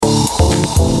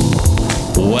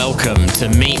Welcome to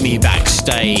Meet Me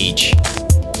Backstage.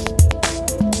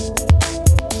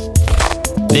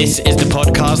 This is the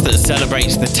podcast that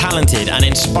celebrates the talented and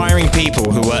inspiring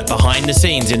people who work behind the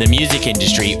scenes in the music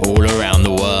industry all around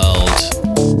the world.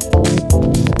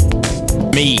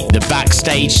 Meet the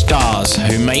backstage stars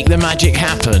who make the magic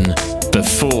happen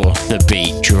before the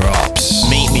beat drops.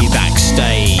 Meet Me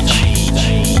Backstage.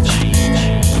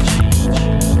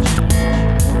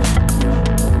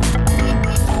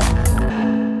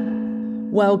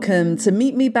 Welcome to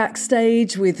Meet Me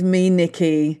Backstage with me,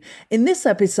 Nikki. In this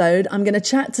episode, I'm going to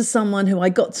chat to someone who I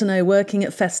got to know working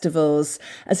at festivals,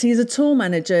 as he's a tour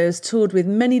manager who's toured with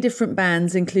many different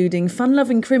bands, including Fun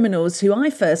Loving Criminals, who I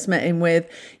first met him with,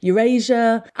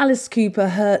 Eurasia, Alice Cooper,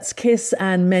 Hertz, Kiss,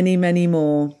 and many, many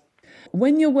more.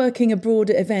 When you're working abroad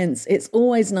at events, it's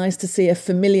always nice to see a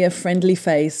familiar, friendly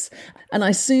face. And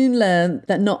I soon learned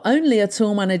that not only are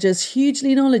tour managers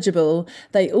hugely knowledgeable,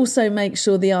 they also make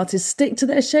sure the artists stick to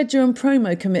their schedule and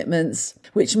promo commitments,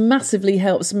 which massively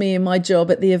helps me in my job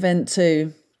at the event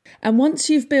too. And once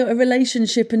you've built a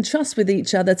relationship and trust with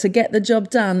each other to get the job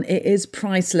done, it is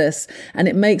priceless. And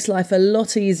it makes life a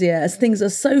lot easier as things are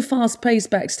so fast-paced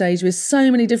backstage with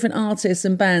so many different artists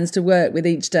and bands to work with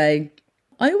each day.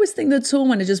 I always think that tour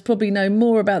managers probably know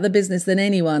more about the business than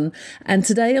anyone. And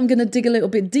today I'm going to dig a little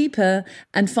bit deeper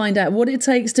and find out what it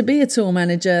takes to be a tour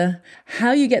manager,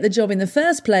 how you get the job in the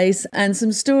first place, and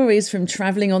some stories from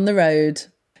travelling on the road.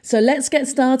 So let's get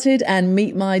started and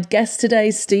meet my guest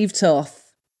today, Steve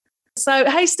Toth. So,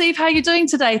 hey, Steve, how are you doing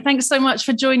today? Thanks so much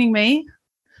for joining me.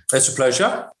 It's a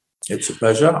pleasure. It's a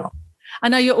pleasure. I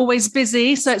know you're always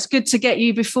busy, so it's good to get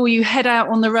you before you head out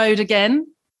on the road again.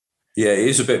 Yeah, it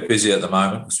is a bit busy at the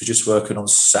moment because we're just working on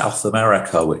South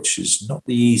America, which is not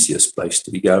the easiest place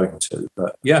to be going to.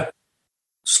 But yeah,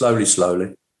 slowly.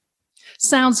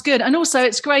 Sounds good. And also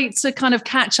it's great to kind of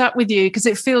catch up with you because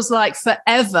it feels like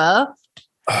forever.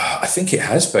 I think it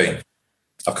has been.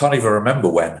 I can't even remember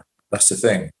when. That's the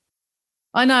thing.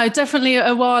 I know, definitely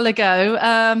a while ago.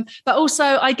 But also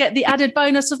I get the added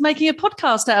bonus of making a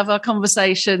podcast out of our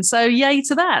conversation. So yay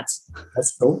to that.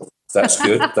 That's cool. That's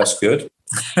good. That's good.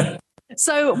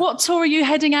 So what tour are you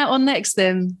heading out on next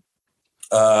then?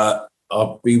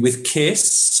 I'll be with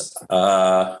Kiss,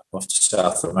 off to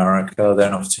South America,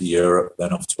 then off to Europe,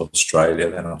 then off to Australia,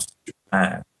 then off to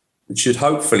Japan, which should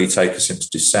hopefully take us into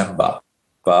December,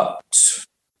 but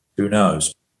who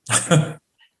knows?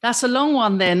 That's a long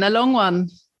one then, a long one.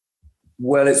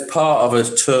 Well, it's part of a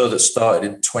tour that started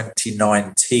in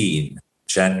 2019,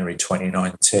 January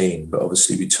 2019, but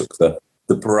obviously we took the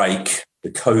break, the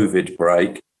COVID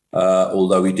break,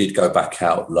 although we did go back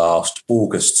out last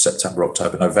August, September,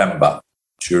 October, November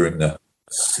during the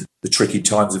tricky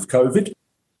times of COVID,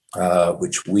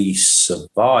 which we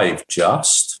survived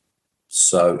just.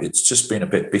 So it's just been a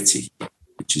bit bitty,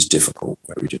 which is difficult,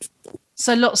 very difficult.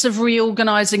 So lots of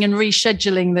reorganising and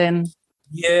rescheduling then?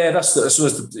 Yeah, that's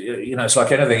it's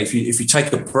like anything. If you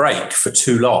take a break for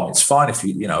too long, it's fine if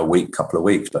you a week, couple of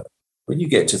weeks, but when you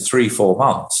get to 3-4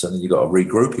 months and then you've got to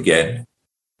regroup again,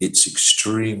 it's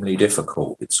extremely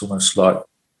difficult. It's almost like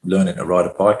learning to ride a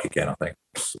bike again, I think,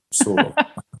 sort of.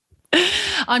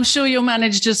 I'm sure you'll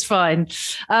manage just fine.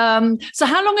 So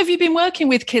how long have you been working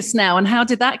with Kiss now and how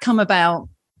did that come about?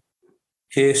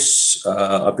 Kiss,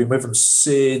 I've been with them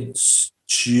since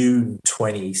June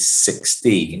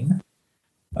 2016.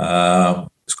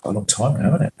 It's quite a long time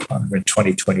now, isn't it? We're in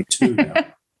 2022 now.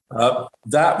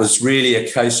 That was really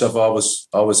a case of I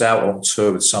was out on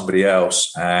tour with somebody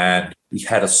else and we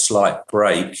had a slight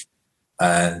break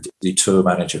and the tour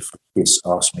manager for Kiss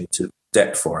asked me to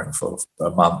dep for him for a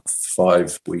month,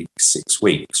 5 weeks, 6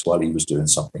 weeks while he was doing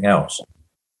something else.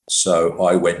 So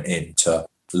I went in to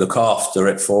look after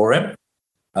it for him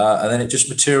and then it just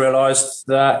materialised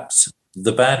that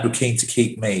the band were keen to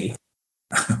keep me,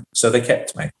 so they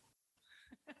kept me,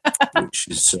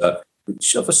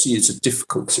 which obviously is a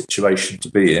difficult situation to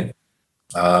be in.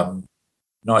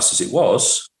 Nice as it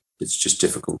was, it's just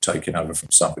difficult taking over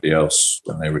from somebody else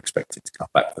when they were expected to come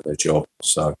back for their job.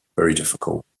 So very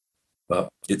difficult. But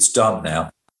it's done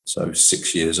now. So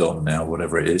 6 years on now,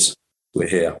 whatever it is, we're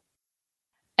here.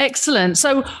 Excellent.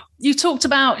 So you talked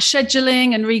about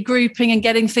scheduling and regrouping and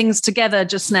getting things together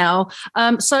just now.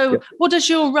 Yep. What does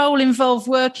your role involve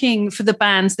working for the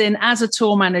bands then as a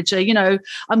tour manager?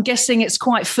 I'm guessing it's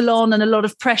quite full on and a lot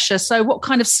of pressure. So what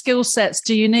kind of skill sets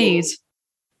do you need?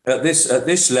 At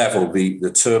this level, the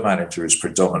tour manager is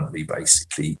predominantly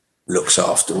basically looks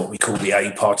after what we call the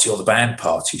A party or the band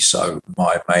party. So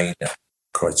my main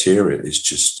criteria is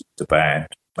just the band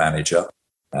manager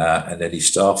and any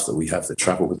staff that we have that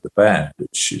travel with the band,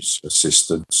 which is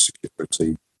assistants,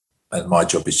 security, And my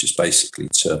job is just basically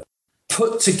to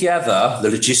put together the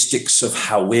logistics of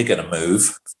how we're going to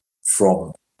move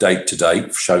from date to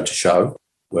date, show to show,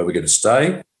 where we're going to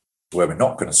stay, where we're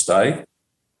not going to stay,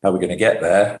 how we're going to get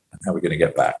there, and how we're going to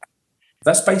get back.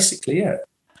 That's basically it.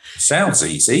 Sounds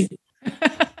easy.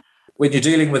 When you're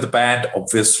dealing with a band,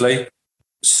 obviously,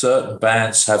 certain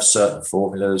bands have certain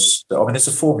formulas. I mean, there's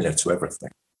a formula to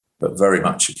everything, but very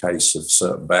much a case of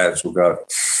certain bands will go,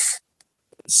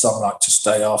 some like to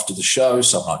stay after the show,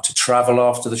 some like to travel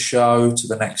after the show to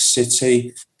the next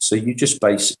city. So you just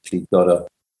basically got to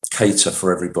cater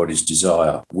for everybody's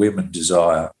desire, whim and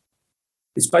desire.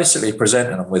 It's basically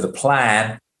presenting them with a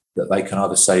plan that they can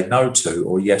either say no to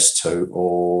or yes to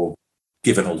or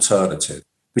give an alternative,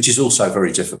 which is also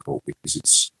very difficult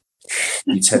because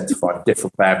you tend to find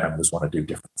different band members want to do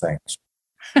different things.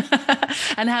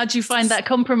 And how do you find that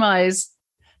compromise?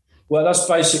 Well, that's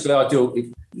basically, I deal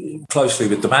closely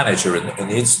with the manager. In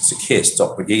the instance of Kiss,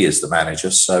 Doc McGee is the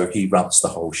manager, so he runs the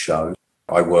whole show.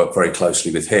 I work very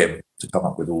closely with him to come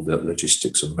up with all the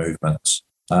logistics and movements.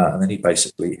 And then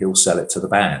he'll sell it to the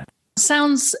band.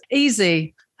 Sounds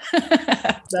easy.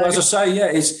 Well, as I say,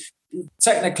 yeah,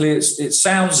 it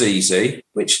sounds easy,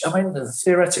 which, I mean,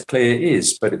 theoretically it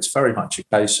is, but it's very much a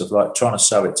case of like trying to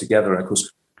sew it together. And of course,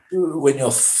 when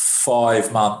you're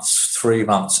 5 months, 3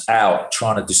 months out,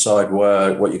 trying to decide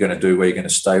what you're going to do, where you're going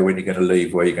to stay, when you're going to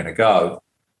leave, where you're going to go,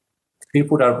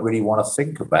 people don't really want to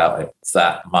think about it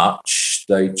that much.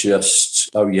 They just,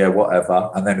 oh yeah, whatever.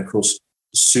 And then, of course,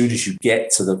 as soon as you get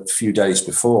to the few days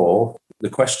before, the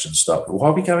questions start. Why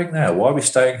are we going there? Why are we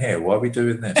staying here? Why are we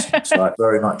doing this? It's like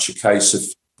very much a case of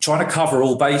trying to cover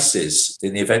all bases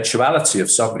in the eventuality of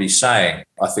somebody saying,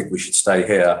 I think we should stay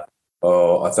here,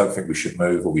 or I don't think we should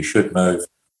move, or we should move,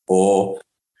 or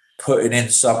putting in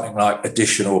something like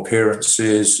additional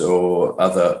appearances or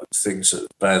other things that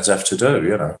bands have to do,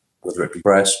 you know, whether it be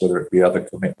press, whether it be other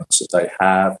commitments that they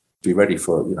have, be ready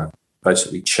for, you know,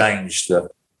 basically change the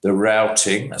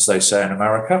routing, as they say in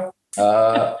America,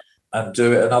 and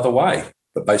do it another way,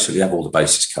 but basically have all the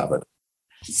bases covered.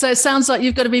 So it sounds like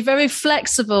you've got to be very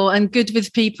flexible and good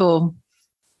with people.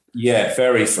 Yeah,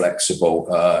 very flexible.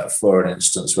 For an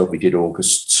instance, when we did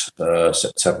August,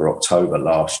 September, October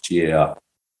last year,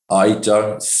 I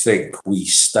don't think we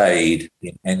stayed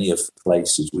in any of the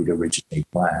places we'd originally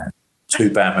planned.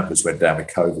 2 band members went down with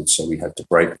COVID, so we had to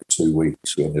break for 2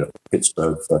 weeks. We ended up in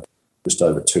Pittsburgh for just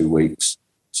over 2 weeks.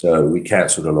 So we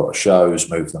cancelled a lot of shows,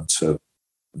 moved them to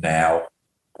now.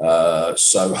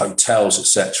 So hotels,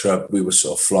 etc., we were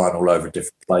sort of flying all over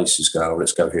different places, going, oh,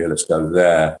 let's go here, let's go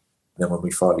there. And then when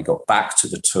we finally got back to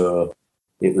the tour,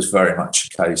 it was very much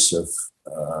a case of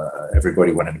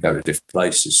everybody wanting to go to different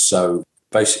places. So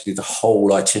basically the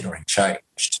whole itinerary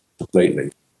changed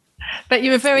completely. But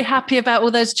you were very happy about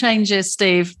all those changes,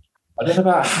 Steve. I don't know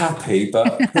about happy,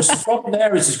 but because the problem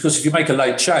there is because if you make a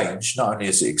late change, not only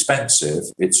is it expensive,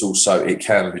 it's also, it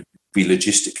can be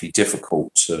logistically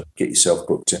difficult to get yourself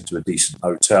booked into a decent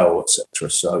hotel, etc.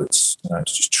 So it's, you know,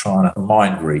 it's just trying to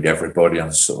mind read everybody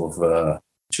and sort of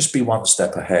just be one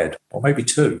step ahead, or maybe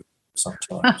 2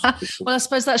 sometimes. Well, I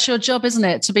suppose that's your job, isn't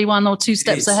it? To be 1 or 2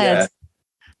 steps ahead.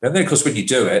 Yeah. And then, of course, when you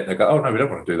do it, they go, oh, no, we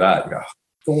don't want to do that. You go, I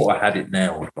thought I had it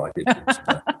now if I did this.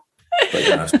 But,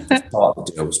 you know, it's part of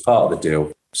the deal. It's part of the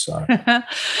deal. So.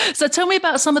 So tell me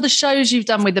about some of the shows you've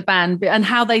done with the band and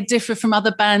how they differ from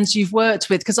other bands you've worked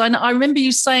with. Because I remember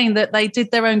you saying that they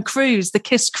did their own cruise, the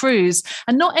Kiss Cruise,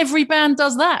 and not every band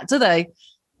does that, do they?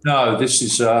 No, this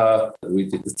is, we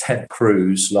did the 10th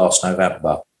cruise last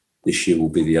November. This year will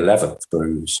be the 11th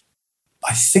cruise.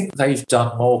 I think they've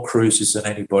done more cruises than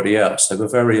anybody else. They were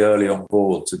very early on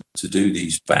board to do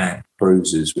these band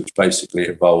cruises, which basically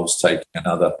involves taking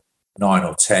another 9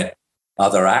 or 10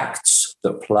 other acts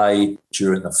that play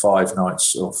during the 5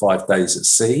 nights or 5 days at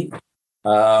sea.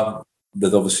 But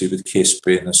obviously with Kiss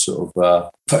being the sort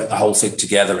of putting the whole thing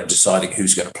together and deciding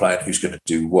who's going to play and who's going to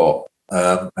do what.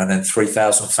 And then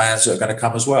 3,000 fans that are going to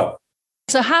come as well.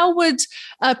 So how would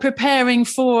preparing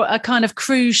for a kind of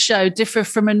cruise show differ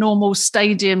from a normal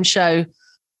stadium show?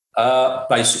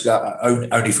 Basically,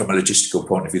 only from a logistical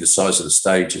point of view, the size of the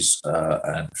stages,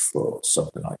 and for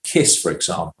something like Kiss, for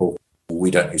example,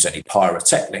 we don't use any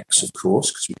pyrotechnics, of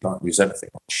course, because we can't use anything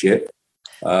on the ship.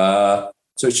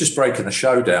 So it's just breaking the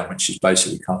show down, which is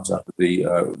basically comes under the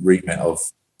remit of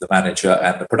the manager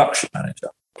and the production manager.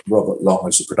 Robert Long,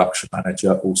 as the production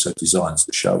manager, also designs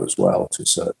the show as well to a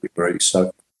certain degree.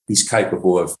 So he's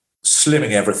capable of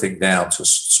slimming everything down to a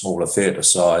smaller theatre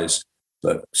size,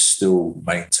 but still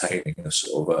maintaining a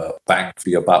sort of a bang for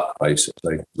your buck,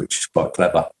 basically, which is quite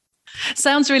clever.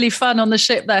 Sounds really fun on the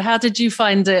ship, though. How did you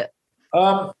find it?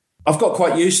 I've got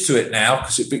quite used to it now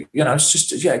because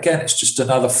it's just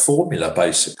another formula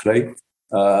basically.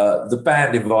 The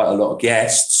band invite a lot of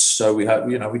guests, so we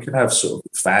can have sort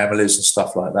of families and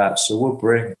stuff like that. So we'll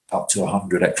bring up to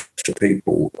 100 extra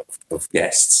people of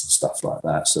guests and stuff like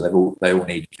that. So they all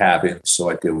need cabins, so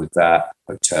I deal with that,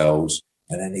 hotels,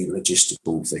 and any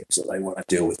logistical things that they want to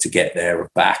deal with to get there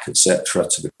and back, etc.,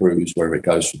 to the cruise, wherever it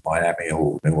goes from Miami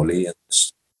or New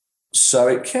Orleans. So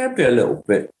it can be a little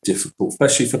bit difficult,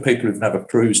 especially for people who've never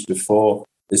cruised before.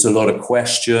 There's a lot of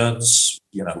questions,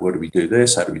 where do we do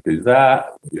this? How do we do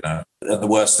that? And the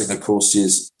worst thing, of course,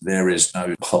 is there is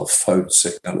no phone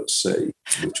signal at sea,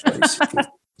 which basically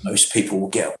most people will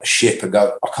get on the ship and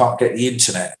go, I can't get the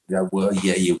internet. Well,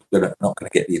 yeah, you're not going to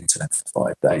get the internet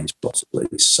for 5 days,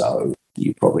 possibly. So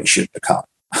you probably shouldn't have come.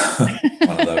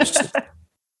 One of those two.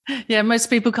 Yeah, most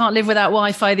people can't live without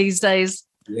Wi-Fi these days.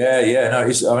 Yeah. No,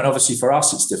 obviously for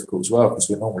us it's difficult as well because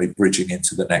we're normally bridging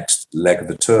into the next leg of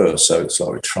the tour. So it's like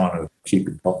we're trying to keep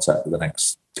in contact with the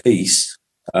next piece,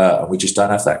 and we just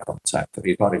don't have that contact. I mean,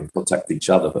 you can't even contact each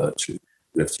other virtually.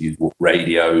 We have to use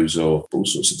radios or all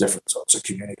sorts of different types of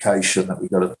communication that we've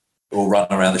got to all run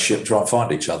around the ship and try and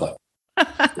find each other,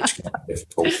 which can be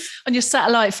difficult. On your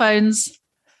satellite phones?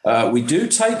 We do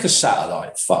take a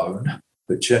satellite phone.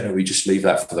 But generally, we just leave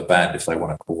that for the band if they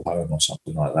want to call home or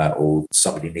something like that, or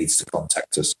somebody needs to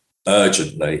contact us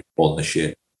urgently on the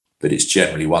ship. But it's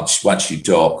generally once you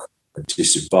dock and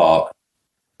disembark,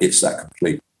 it's that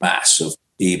complete mass of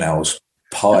emails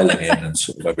piling in and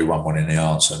sort of everyone wanting the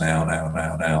answer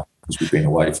now, because we've been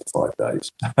away for 5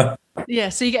 days. Yeah,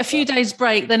 so you get a few days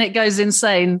break, then it goes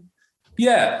insane.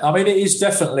 Yeah, I mean, it is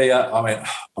definitely.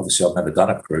 Obviously, I've never done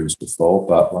a cruise before,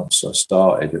 but once I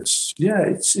started, it's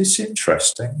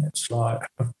interesting. It's like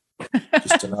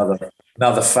just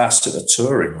another facet of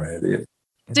touring, really.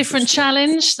 Different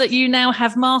challenge that you now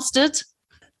have mastered.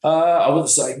 I wouldn't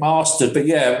say mastered, but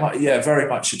yeah, very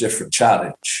much a different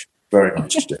challenge. Very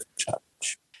much a different challenge.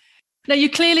 Now,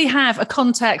 you clearly have a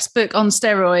contacts book on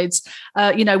steroids,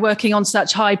 working on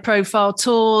such high-profile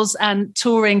tours and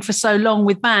touring for so long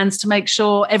with bands to make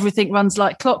sure everything runs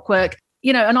like clockwork.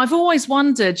 And I've always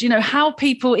wondered, how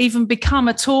people even become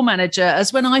a tour manager,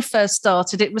 as when I first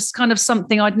started, it was kind of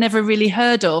something I'd never really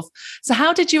heard of. So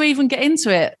how did you even get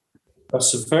into it?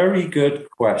 That's a very good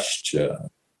question.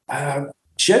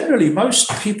 Generally, most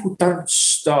people don't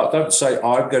say,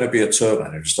 I'm going to be a tour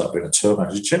manager, start being a tour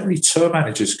manager. Generally, tour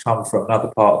managers come from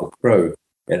another part of the crew.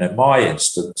 And in my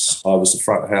instance, I was the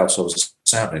front of house, I was a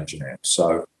sound engineer.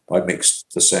 So I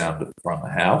mixed the sound at the front of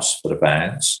the house for the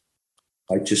bands.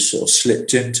 I just sort of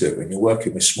slipped into it. When you're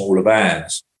working with smaller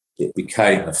bands, it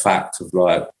became the fact of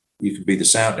like, you can be the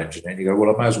sound engineer. And you go,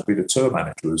 well, I may as well be the tour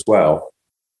manager as well,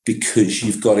 because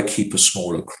you've got to keep a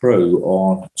smaller crew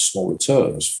on smaller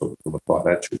tours from a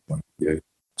financial point of view.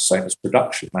 Same as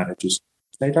production managers.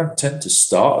 They don't tend to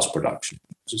start as production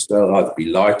managers. They'll either be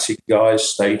lighting guys,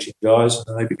 staging guys, and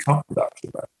then they become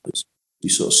production managers.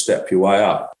 You sort of step your way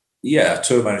up. Yeah,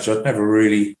 tour manager, I'd never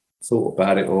really thought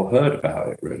about it or heard about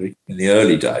it, really. In the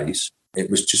early days, it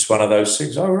was just one of those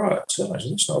things. Oh, right, tour manager,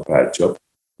 that's not a bad job.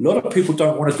 A lot of people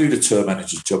don't want to do the tour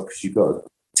manager's job because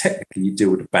technically you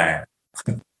deal with a band.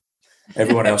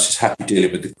 Everyone else is happy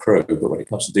dealing with the crew, but when it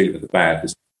comes to dealing with the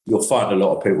band, you'll find a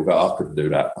lot of people go, I couldn't do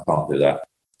that, I can't do that,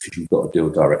 because you've got to deal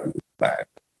directly with the band.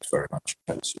 It's very much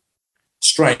a case of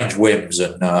strange whims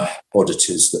and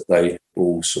oddities that they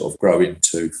all sort of grow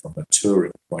into from a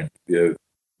touring point of view.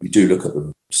 You do look at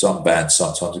them, some bands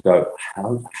sometimes and go,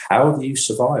 how do you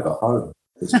survive at home?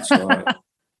 Because it's like,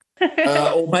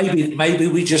 or maybe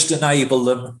we just enable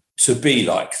them to be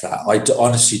like that. I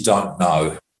honestly don't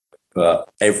know. But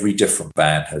every different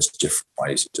band has different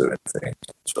ways of doing things.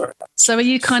 So are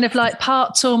you kind of like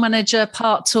part tour manager,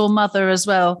 part tour mother as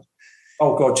well?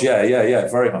 Oh, God, yeah,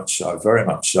 very much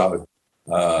so.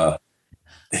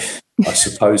 I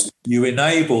suppose you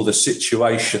enable the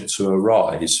situation to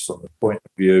arise from the point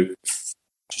of view,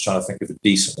 just trying to think of a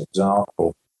decent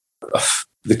example.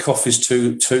 The coffee's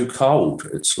too cold.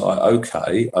 It's like,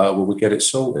 okay, well, we'll get it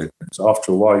sorted. So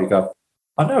after a while you go,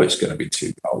 I know it's going to be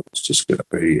too cold. It's just going to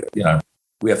be,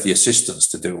 we have the assistants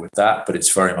to deal with that, but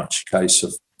it's very much a case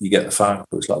of you get the phone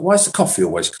call. It's like, why is the coffee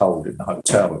always cold in the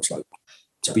hotel? It's like,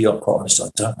 to be quite honest, I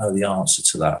don't know the answer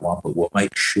to that one, but we'll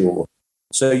make sure.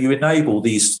 So you enable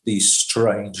these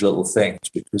strange little things,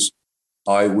 because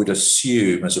I would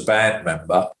assume as a band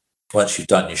member, once you've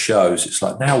done your shows, it's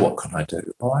like, now what can I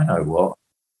do? Oh, I know what.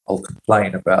 I'll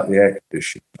complain about the air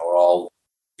conditioning, or I'll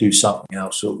do something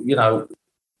else. Or,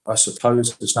 I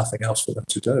suppose there's nothing else for them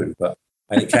to do,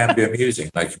 and it can be amusing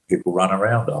making people run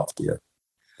around after you.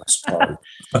 I suppose.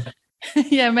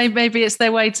 Yeah, maybe it's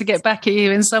their way to get back at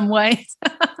you in some way.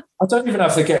 I don't even know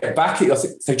if they get back at you. I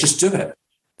think they just do it.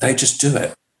 They just do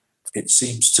it. It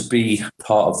seems to be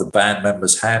part of the band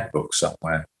members' handbook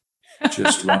somewhere.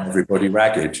 Just run everybody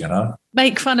ragged, you know.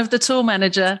 Make fun of the tour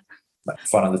manager. Make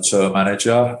fun of the tour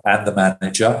manager and the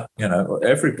manager, you know,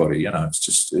 everybody, you know, it's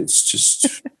just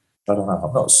I don't know.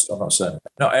 I'm not saying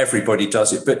not everybody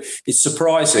does it, but it's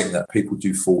surprising that people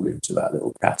do fall into that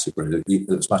little category.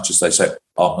 As much as they say,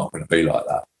 oh, I'm not going to be like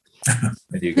that.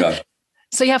 And you go.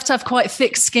 So you have to have quite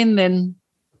thick skin then.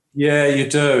 Yeah, you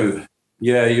do.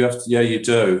 Yeah, you have to. Yeah, you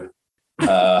do.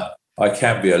 I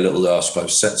can be a little, I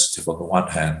suppose, sensitive on the one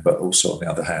hand, but also on the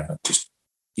other hand,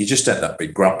 you just end up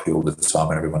being grumpy all the time,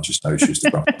 and everyone just knows who's the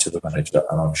grumpy to the manager.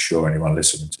 And I'm sure anyone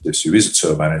listening to this who is a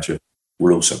tour manager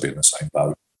will also be in the same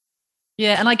boat.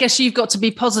 Yeah, and I guess you've got to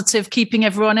be positive, keeping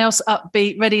everyone else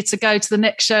upbeat, ready to go to the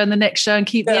next show and the next show, and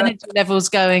keep the energy levels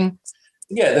going.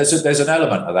 Yeah, there's an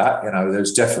element of that. You know,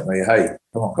 there's definitely, hey,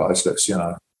 come on, guys, let's,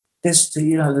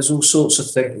 there's all sorts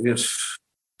of things.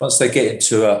 Once they get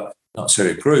into a, not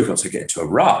necessarily a groove, once they get into a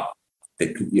rut,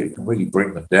 it can really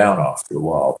bring them down after a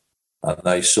while. And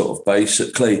they sort of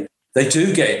basically, they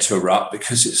do get into a rut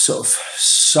because it's sort of,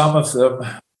 some of them,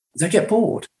 they get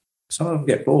bored. Some of them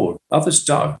get bored. Others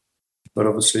don't. But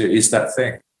obviously it is that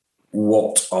thing.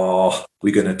 What are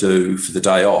we going to do for the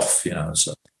day off? You know,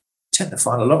 so I tend to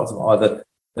find a lot of them either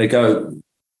they go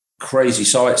crazy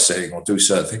sightseeing or do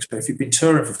certain things. But if you've been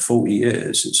touring for 40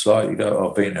 years, it's like you go,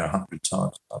 I've been there 100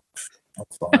 times. I'm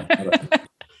fine.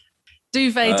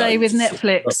 Duvet day with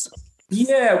Netflix.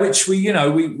 Yeah, which we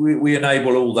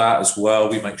enable all that as well.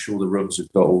 We make sure the rooms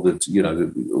have got all the,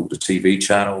 all the TV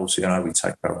channels. You know, we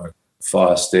take our own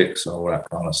Fire Sticks and all that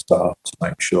kind of stuff to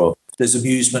make sure there's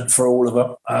amusement for all of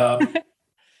them.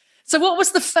 So what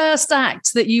was the first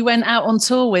act that you went out on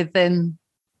tour with then?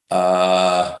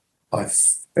 I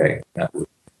think that would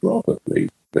probably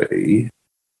be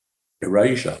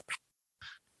Erasure.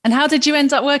 And how did you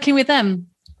end up working with them?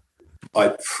 I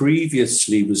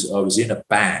was in a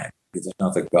band with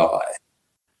another guy,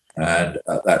 and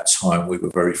at that time we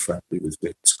were very friendly with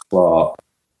Vince Clarke,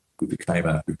 who became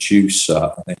our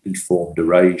producer, and then he formed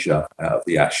Erasure out of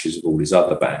the ashes of all his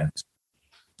other bands.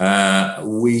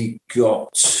 We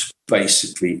got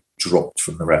basically dropped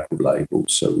from the record label,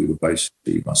 so we were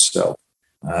basically myself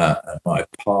and my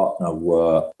partner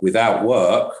were without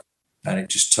work, and it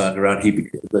just turned around.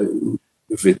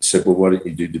 Vince said, well, why don't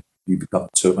you become a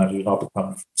tour manager and I'll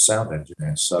become a sound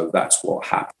engineer. So that's what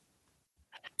happened.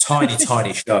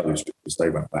 Tiny shows, because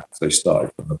they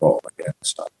started from the bottom again.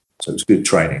 So it was a good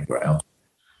training ground.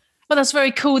 Well, that's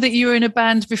very cool that you were in a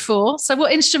band before. So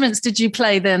what instruments did you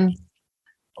play then?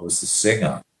 I was the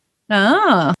singer.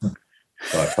 Ah.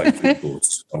 So I played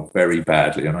keyboards very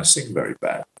badly, and I sing very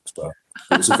badly as well.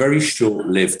 It was a very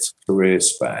short-lived career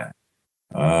span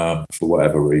for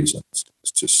whatever reasons.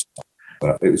 It's just,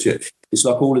 it's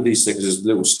like all of these things as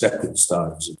little stepping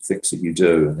stones and things that you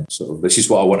do, and it's sort of, this is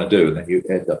what I want to do, and then you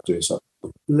end up doing something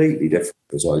completely different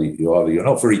because either you're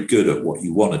not very good at what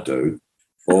you want to do,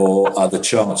 or other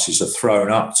chances are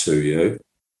thrown up to you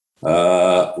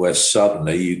where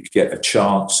suddenly you get a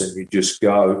chance and you just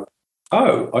go,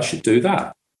 oh, I should do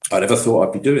that. I never thought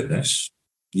I'd be doing this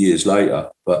years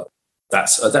later, but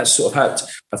that's sort of how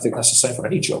I think that's the same for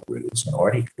any job, really, isn't it?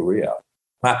 Or any career.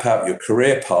 Map out your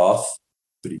career path,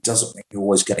 but it doesn't mean you're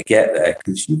always going to get there,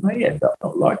 because you may end up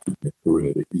not liking the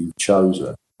career that you've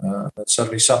chosen. And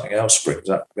suddenly something else springs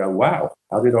up and go, wow,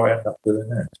 how did I end up doing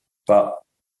this? But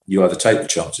you either take the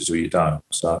chances or you don't.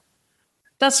 So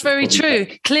that's very true.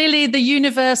 Clearly the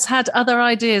universe had other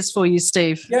ideas for you,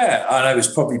 Steve. Yeah, I know. It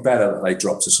was probably better that they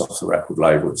dropped us off the record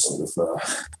label instead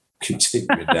of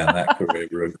continuing down that career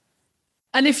route.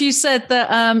 And if you said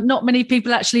that not many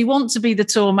people actually want to be the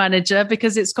tour manager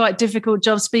because it's quite a difficult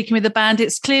job speaking with a band,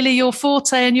 it's clearly your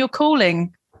forte and your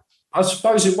calling. I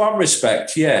suppose in one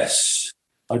respect, yes.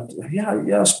 I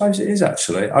suppose it is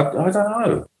actually. I don't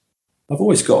know. I've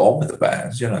always got on with the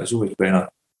bands. You know, there's always been a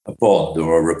bond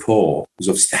or a rapport, because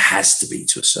obviously there has to be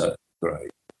to a certain degree.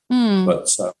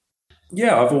 But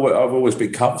I've always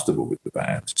been comfortable with the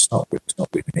bands. It's not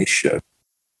been an issue.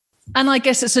 And I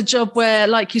guess it's a job where,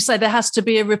 like you say, there has to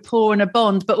be a rapport and a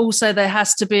bond, but also there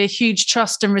has to be a huge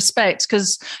trust and respect,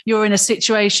 because you're in a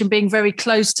situation being very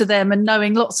close to them and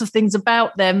knowing lots of things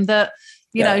about them that,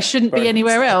 you know, shouldn't be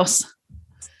anywhere else.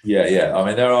 Yeah. I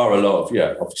mean, there are a lot of,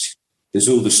 obviously there's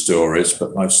all the stories,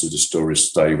 but most of the stories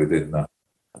stay within the,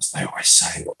 as they always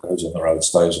say, what goes on the road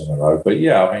stays on the road. But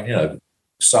I mean,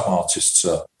 some artists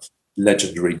are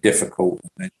legendary difficult,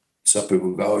 and then some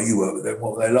people go, oh, you work with them,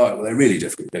 what were they like? Were they really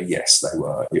difficult? Yes, they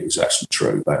were. It was actually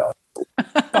true. They are.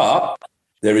 difficult. But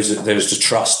there's a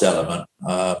trust element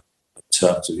in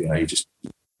terms of, you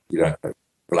don't go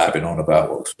blabbing on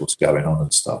about what's going on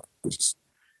and stuff. There's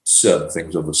certain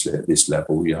things, obviously, at this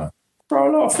level, there are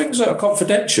a lot of things that are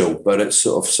confidential, but it's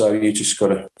sort of, so you just got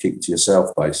to keep it to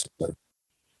yourself, basically.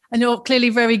 And you're clearly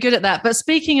very good at that. But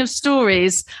speaking of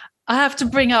stories, I have to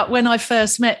bring up when I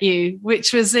first met you,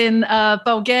 which was in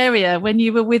Bulgaria, when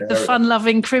you were with the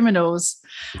fun-loving criminals.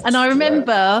 And I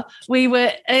remember we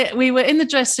were in the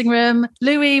dressing room.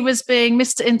 Louis was being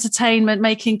Mr. Entertainment,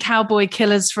 making cowboy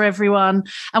killers for everyone.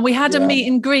 And we had a meet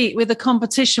and greet with a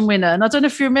competition winner. And I don't know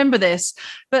if you remember this,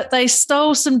 but they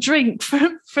stole some drink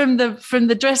from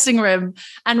the dressing room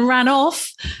and ran off.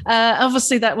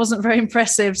 Obviously, that wasn't very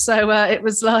impressive. So it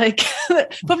was like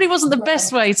probably wasn't the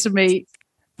best way to meet.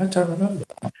 I don't remember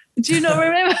that. Do you not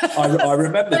remember? I remember. I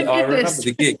remember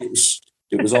the gig.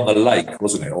 It was on the lake,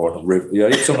 wasn't it, or on a river? Yeah,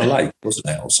 it was on a lake, wasn't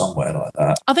it, or somewhere like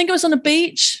that. I think it was on a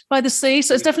beach by the sea,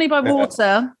 so it's definitely by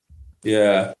water.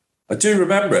 Yeah, I do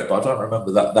remember it, but I don't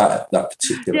remember that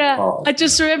particular part. I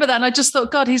just remember that, and I just thought,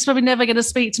 God, he's probably never going to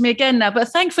speak to me again now. But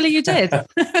thankfully, you did. No,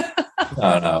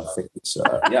 I think it's.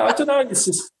 I don't know. It's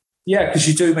just. Yeah, because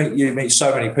you meet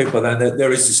so many people, and then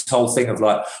there is this whole thing of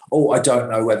like, I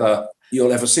don't know whether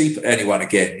you'll ever see anyone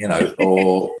again,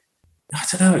 or I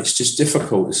don't know. It's just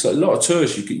difficult. It's a lot of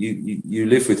tours. You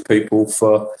live with people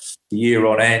for a year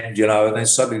on end, and then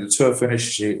suddenly the tour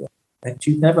finishes, and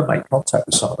you never make contact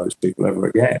with some of those people ever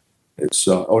again. It's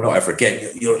or not ever again.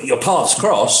 Your paths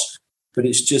cross, but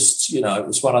it's just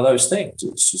it's one of those things.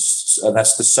 It's just, and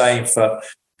that's the same for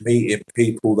meeting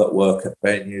people that work at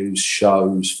venues,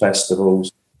 shows,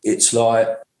 festivals. It's like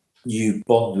you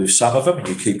bond with some of them and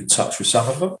you keep in touch with some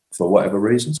of them for whatever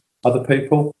reasons. Other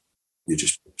people, you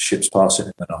just ships passing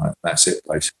in the night. That's it,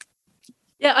 basically.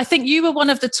 Yeah, I think you were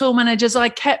one of the tour managers I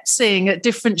kept seeing at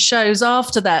different shows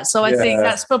after that. So I think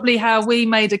that's probably how we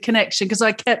made a connection, because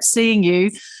I kept seeing you.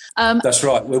 That's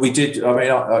right. Well, we did. I mean,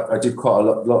 I did quite a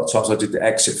lot of times. I did the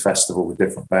Exit Festival with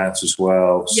different bands as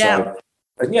well. Yeah. So,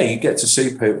 and you get to see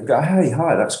people and go, hey,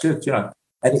 hi, that's good, And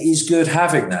it is good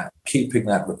having that, keeping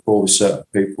that rapport with certain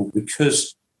people,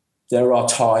 because there are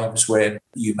times when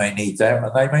you may need them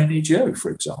and they may need you, for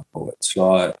example. It's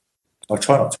like, I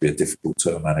try not to be a difficult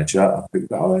tour manager. And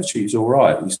people go, actually, he's all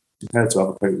right. He's compared to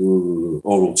other people,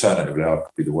 or alternatively, I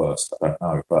could be the worst. I don't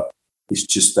know. But it's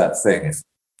just that thing.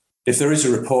 If there is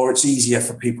a rapport, it's easier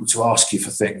for people to ask you for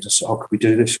things and say, could we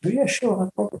do this? But yeah, sure, no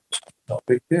problem. It's not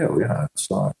a big deal, It's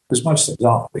like, because most things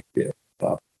aren't a big deal.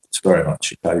 But it's very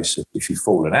much a case of if you've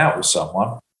fallen out with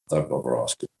someone, don't bother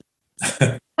asking.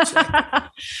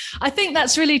 I think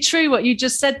that's really true what you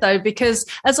just said, though, because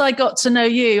as I got to know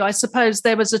you, I suppose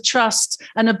there was a trust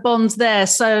and a bond there.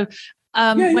 So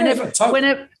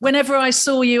whenever I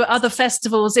saw you at other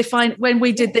festivals, when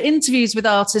we did the interviews with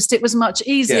artists, it was much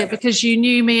easier because you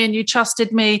knew me and you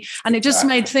trusted me, and it just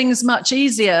made things much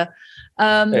easier.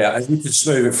 And you can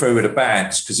smooth it through with the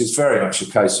bands, because it's very much a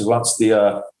case of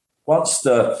once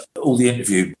all the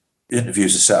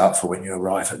interviews are set up for when you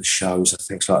arrive at the shows and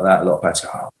things like that, a lot of bands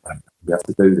go, man, we have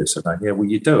to do this. And then, well,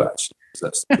 you do actually.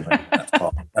 That's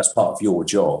part of your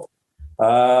job.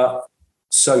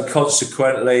 So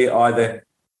consequently,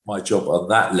 my job on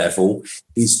that level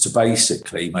is to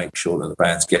basically make sure that the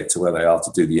bands get to where they are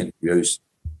to do the interviews.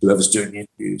 Whoever's doing the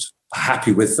interviews are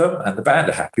happy with them, and the band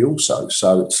are happy also.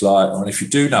 So it's like, and if you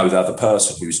do know the other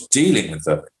person who's dealing with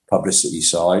the publicity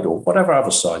side or whatever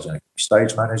other side,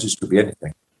 stage managers, could be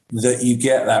anything, that you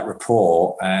get that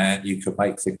rapport and you can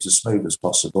make things as smooth as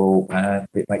possible, and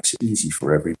it makes it easy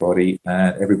for everybody,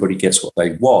 and everybody gets what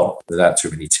they want without too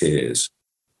many tears.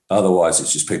 Otherwise,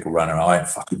 it's just people running, I ain't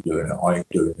fucking doing it, I ain't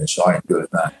doing this, I ain't doing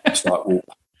that. It's like, well,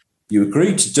 you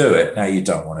agreed to do it, now you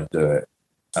don't want to do it.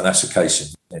 And that's the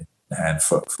case in hand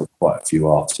for quite a few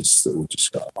artists that will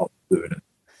just go, I'm doing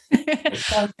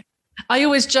it. I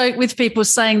always joke with people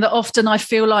saying that often I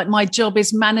feel like my job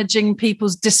is managing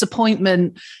people's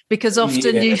disappointment, because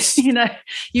often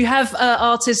you have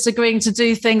artists agreeing to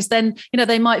do things, then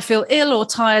they might feel ill or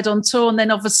tired on tour, and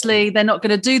then obviously they're not going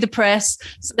to do the press,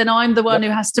 so then I'm the one who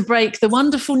has to break the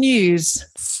wonderful news.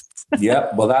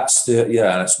 Well,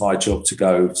 that's my job to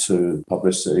go to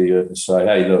publicity and say,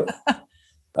 hey, look,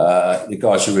 the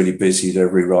guys are really busy, they're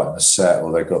rewriting the set,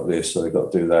 or they got this, or they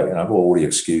got to do that, all the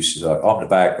excuses. I'm the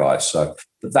bad guy,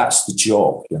 but that's the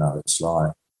job, it's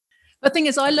like. The thing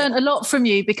is, I learned a lot from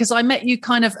you, because I met you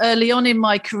kind of early on in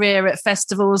my career at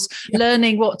festivals,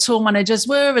 learning what tour managers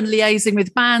were and liaising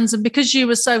with bands. And because you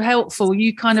were so helpful,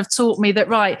 you kind of taught me that,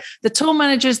 right, the tour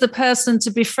manager is the person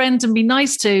to befriend and be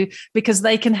nice to, because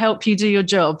they can help you do your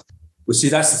job. Well, see,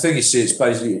 that's the thing, it's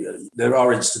basically, there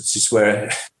are instances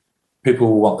where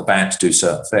people want the band to do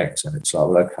certain things, and it's like,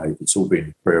 well, okay, it's all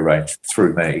been prearranged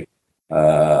through me,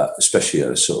 especially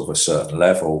at a sort of a certain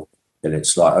level. And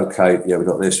it's like, okay, yeah, we've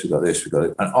got this, we've got this, we've got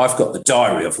it. And I've got the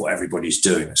diary of what everybody's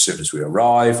doing as soon as we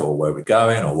arrive, or where we're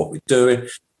going, or what we're doing.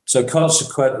 So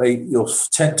consequently, you'll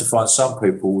tend to find some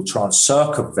people will try and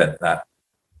circumvent that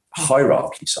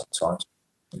hierarchy sometimes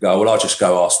and go, well, I'll just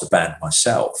go ask the band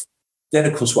myself. Then,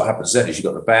 of course, what happens then is you've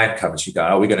got the band coming, so you go,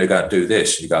 oh, we're going to go and do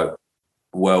this. And you go,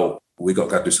 well, we've got to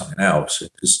go and do something else,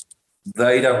 because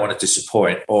they don't want to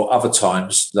disappoint. Or other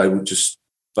times they would just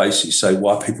basically say,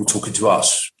 why are people talking to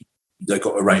us? They've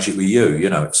got to arrange it with you. You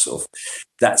know, it's sort of,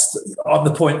 I'm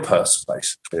the point person,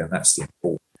 basically, and that's the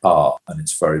important part. And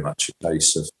it's very much a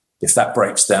case of, if that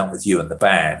breaks down with you and the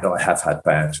band, I have had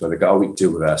bands where they go, oh, we can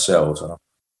deal with ourselves. And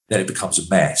then it becomes a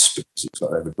mess, because it's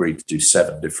like they've agreed to do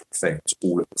 7 different things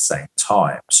all at the same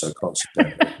time. So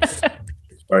consequently,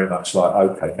 it's very much like,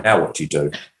 okay, now what do you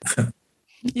do?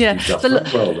 Yeah.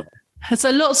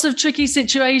 So lots of tricky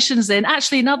situations then.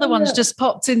 Actually, another one's just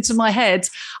popped into my head.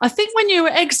 I think when you were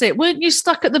at Exit, weren't you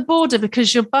stuck at the border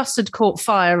because your bus had caught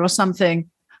fire or something?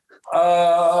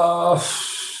 Was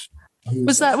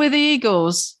that with the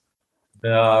Eagles?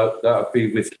 No, that would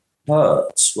be with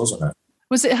Hertz, wasn't it?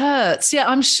 Was it Hertz? Yeah,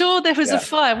 I'm sure there was a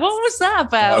fire. What was that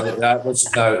about? No, that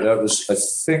was, I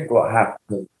think what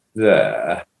happened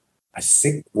there, I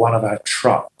think one of our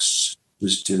trucks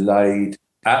was delayed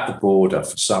at the border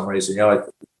for some reason. You know,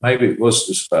 maybe it was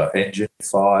just an engine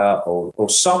fire or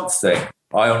something.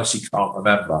 I honestly can't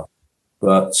remember.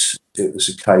 But it was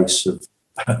a case of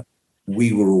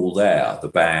we were all there, the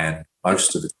band,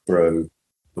 most of the crew,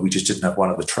 but we just didn't have one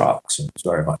of the trucks. And it was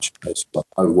very much a case of, like,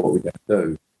 oh, what are we going to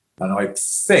do? And I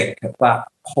think at that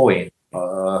point,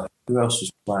 who else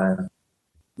was playing?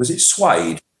 Was it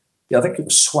Suede? Yeah, I think it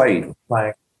was Suede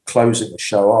playing, closing the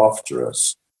show after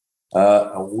us.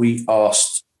 And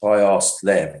I asked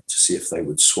them to see if they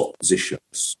would swap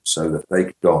positions so that they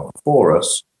could go on before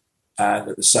us. And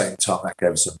at the same time, that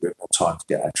gave us a bit more time to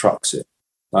get our trucks in.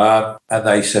 And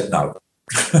they said no.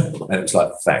 And it was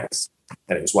like, thanks.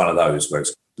 And it was one of those where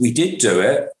we did do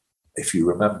it. If you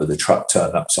remember, the truck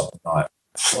turned up something like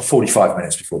 45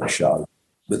 minutes before the show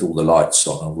with all the lights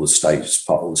on, all the stage,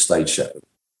 part of all the stage set.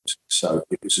 So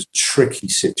it was a tricky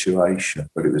situation,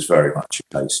 but it was very much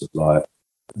a case of like,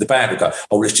 the band would go,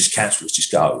 oh, let's just cancel, let's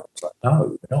just go. It's like,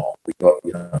 no, we're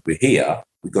not. We're here,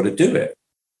 we've got to do it.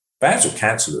 Bands will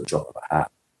cancel at the drop of a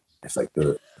hat if they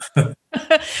do it.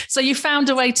 So you found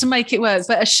a way to make it work,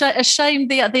 but a shame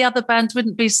the other band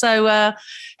wouldn't be so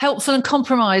helpful and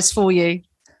compromised for you.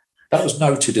 That was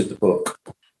noted in the book.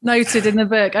 Noted in the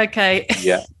book, okay.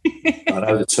 Yeah. I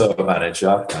know the tour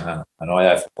manager, and I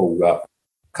have pulled up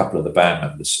a couple of the band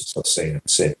members since I've seen them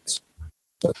since.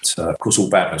 But, of course, all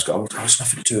band members go, oh, it's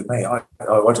nothing to do with me. I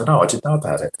don't know. I didn't know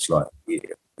about it. It's like, yeah,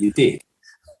 you did.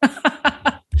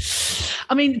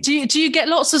 I mean, do you get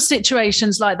lots of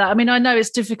situations like that? I mean, I know it's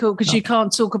difficult because you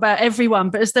can't talk about everyone,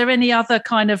 but is there any other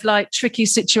kind of like tricky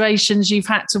situations you've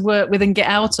had to work with and get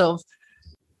out of?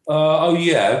 Oh,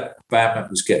 yeah. Band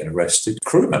members getting arrested,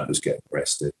 crew members getting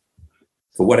arrested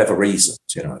for whatever reasons,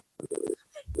 you know,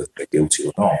 whether they're guilty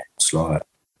or not. It's like,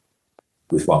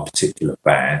 with one particular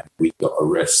band, we got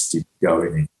arrested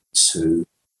going into,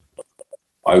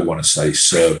 I want to say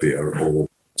Serbia or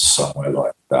somewhere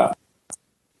like that.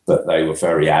 But they were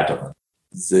very adamant.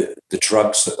 The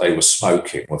drugs that they were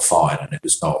smoking were fine and it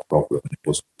was not a problem. And it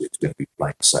was going to be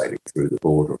plain sailing through the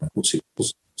border. And of course it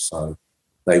wasn't. So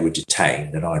they were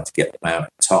detained and I had to get them out in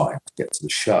time to get to the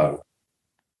show.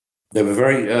 They were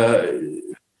very,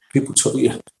 people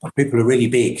are really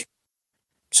big.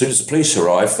 As soon as the police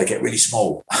arrive, they get really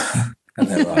small. And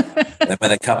they're like, and when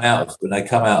they come out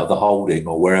of the holding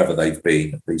or wherever they've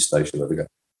been, the police station, they go,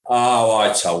 oh,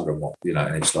 I told them what, you know,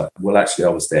 and it's like, well, actually, I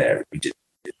was there. We didn't.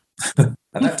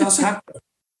 And that does happen.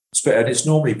 And it's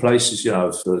normally places, you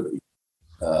know, for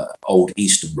old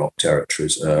Eastern Bloc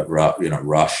territories,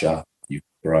 Russia,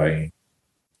 Ukraine,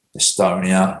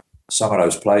 Estonia. Some of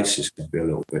those places can be a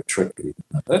little bit tricky.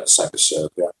 That's same as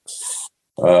Serbia.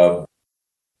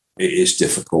 It is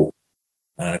difficult.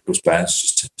 And of course, bands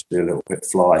just tend to be a little bit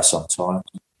fly sometimes.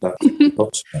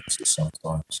 Consequences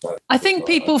sometimes. So, I think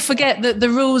people forget that the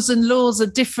rules and laws are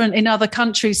different in other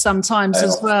countries sometimes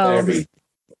as well. Very,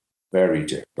 very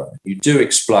different. You do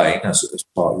explain, as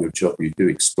part of your job, you do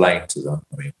explain to them.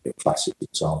 I mean, a classic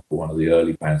example, one of the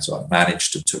early bands I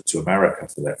managed and took to America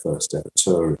for their first ever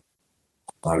tour,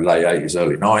 late 80s,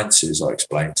 early 90s, I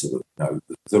explained to them, you know,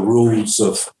 the rules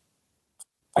of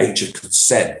age of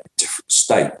consent in different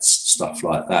states, stuff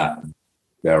like that. And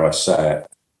dare I say it,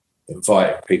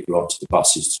 inviting people onto the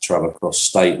buses to travel across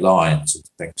state lines and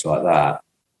things like that.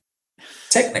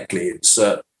 Technically, in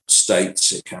certain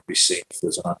states, it can be seen if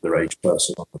there's an underage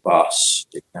person on the bus,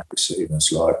 it can be seen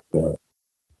as like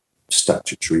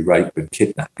statutory rape and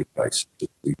kidnapping,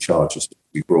 basically, charges to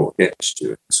be brought against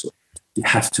you. So you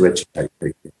have to educate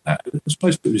people in that. Because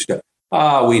most people just go,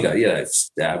 we don't,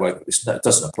 it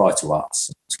doesn't apply to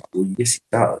us. It's like, well, yes, it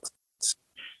does.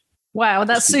 Wow,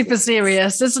 that's super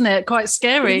serious, isn't it? Quite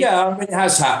scary. Yeah, I mean, it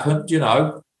has happened,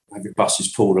 having buses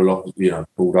pulled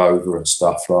over and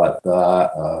stuff like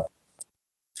that.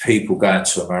 People going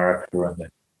to America and then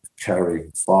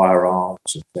carrying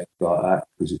firearms and things like that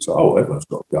because it's like, everyone's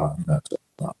got a gun, that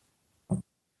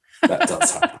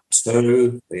does happen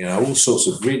too. All sorts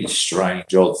of really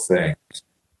strange, odd things.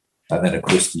 And then, of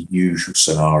course, the usual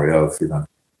scenario of,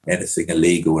 anything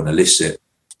illegal and illicit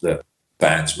that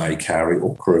bands may carry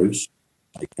or crews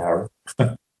may carry.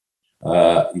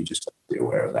 You just have to be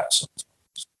aware of that sometimes.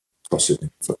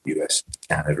 Crossing from the US into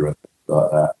Canada and things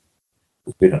like that.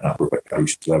 There's been a number of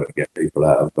occasions having to get people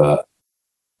out of.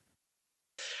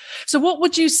 So what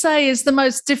would you say is the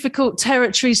most difficult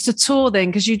territories to tour then?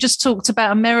 Because you just talked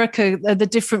about America, the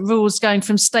different rules going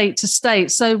from state to state.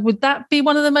 So would that be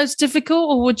one of the most difficult,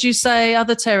 or would you say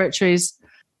other territories?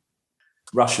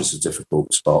 Russia's a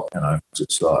difficult spot, because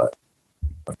it's like,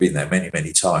 I've been there many,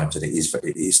 many times, and it is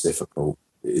difficult.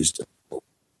 It is difficult.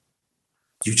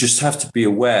 You just have to be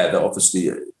aware that,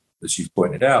 obviously, as you've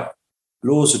pointed out,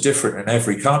 laws are different in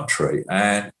every country.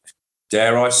 And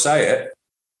dare I say it,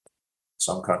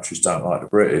 some countries don't like the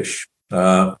British,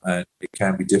 and it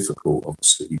can be difficult.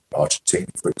 Obviously, Argentina,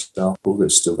 for example,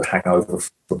 there's still the hangover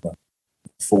from the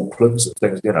Falklands and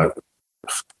things,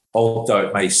 although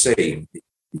it may seem,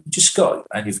 you've got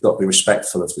to be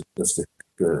respectful of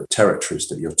the territories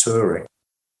that you're touring.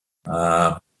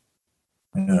 You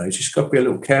just got to be a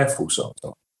little careful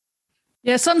sometimes.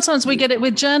 Yeah, sometimes we get it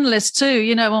with journalists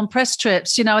too, on press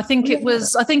trips. I think it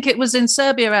was in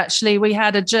Serbia, actually. We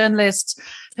had a journalist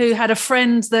who had a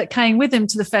friend that came with him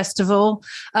to the festival,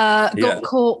 got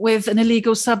caught with an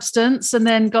illegal substance and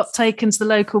then got taken to the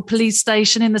local police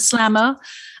station in the Slammer.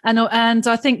 And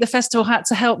I think the festival had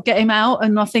to help get him out.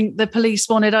 And I think the police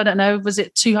wanted, I don't know, was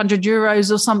it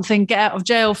 €200 or something, get out of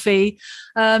jail fee.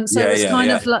 So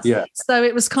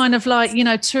it was kind of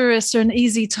like, tourists are an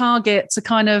easy target to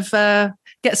kind of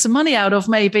get some money out of,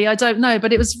 maybe. I don't know.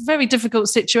 But it was a very difficult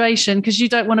situation because you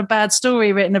don't want a bad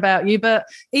story written about you. But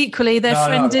equally, their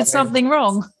friend did something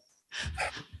wrong.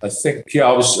 I think,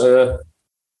 I was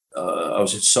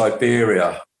in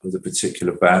Siberia with a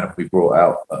particular band, and we brought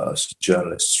out some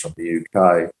journalists from the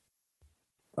UK.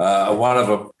 One of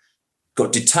them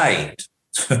got detained.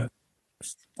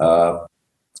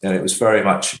 And it was very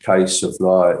much a case of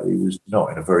like, he was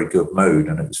not in a very good mood.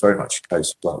 And it was very much a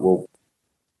case of like, well,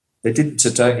 they didn't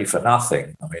detain you for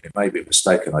nothing. I mean, it may be a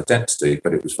mistaken identity,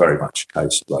 but it was very much a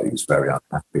case of like, he was very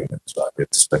unhappy. And it was like, he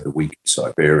had to spend a week in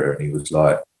Siberia, and he was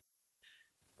like,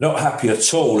 not happy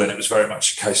at all. And it was very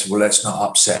much a case of, well, let's not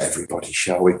upset everybody,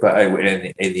 shall we? But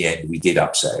in the end, we did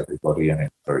upset everybody, and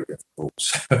it was very difficult.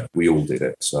 So we all did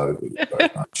it. So it was very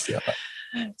much,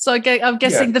 So I'm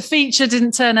guessing the feature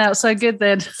didn't turn out so good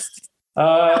then.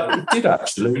 It did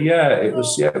actually, It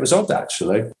was odd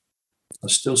actually. I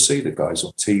still see the guys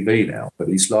on TV now, but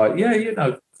he's like,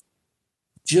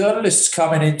 journalists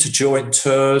coming in to join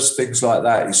tours, things like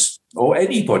that, or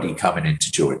anybody coming in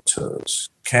to join tours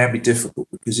can be difficult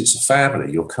because it's a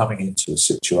family. You're coming into a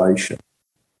situation.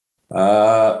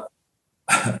 And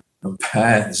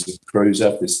bands and crews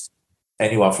have this,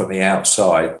 anyone from the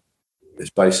outside,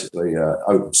 it's basically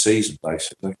open season,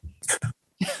 basically.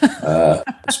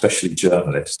 Especially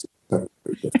journalists. Very,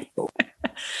 very difficult.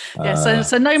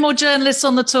 So no more journalists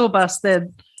on the tour bus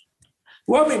then?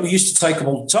 Well, I mean, we used to take them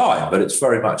all the time, but it's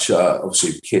very much, obviously,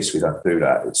 with KISS, we don't do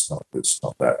that. It's not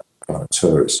that kind of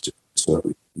tour. It's just,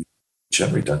 we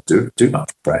generally don't do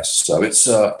much press. So it's,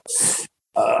 once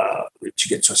you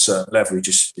get to a certain level,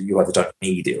 you either don't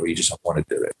need it or you just don't want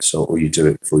to do it. So, or you do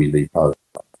it before you leave home.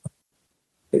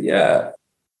 But yeah,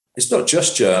 it's not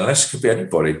just journalists; it could be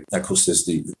anybody. And of course, there's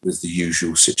the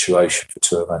usual situation for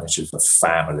tour managers of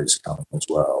families coming as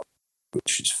well,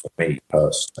 which is for me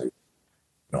personally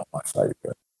not my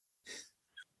favourite.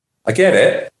 I get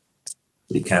it,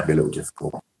 but it can be a little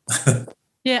difficult.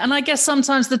 Yeah, and I guess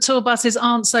sometimes the tour buses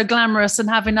aren't so glamorous and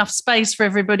have enough space for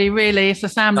everybody, really, if the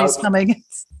family's coming.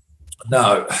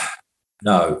 No,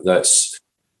 and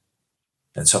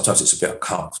sometimes it's a bit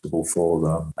uncomfortable for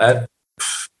them, and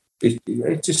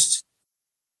it's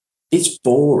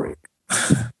boring.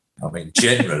 I mean,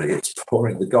 generally, it's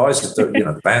boring. The guys are doing,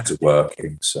 the bands are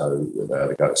working, so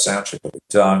they go to sound check, they've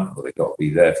done, or they've got to be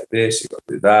there for this, you've got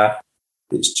to do that.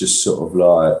 It's just sort of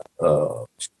like,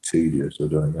 it's tedious.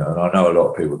 And I know a lot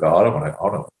of people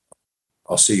go,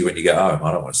 I'll see you when you get home.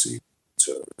 I don't want to see you.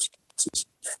 It's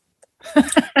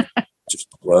just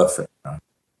not worth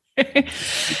it.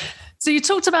 So you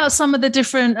talked about some of the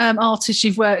different artists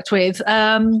you've worked with.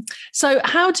 So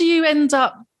how do you end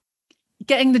up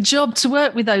getting the job to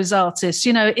work with those artists?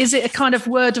 Is it a kind of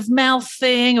word of mouth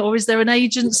thing, or is there an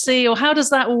agency, or how does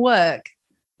that all work?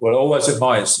 Well, always in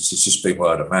my instance, it's just been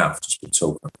word of mouth, just been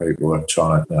talking to people and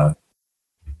trying to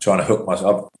hook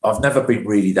myself. I've never been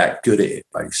really that good at it,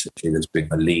 basically. There's been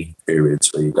a lean periods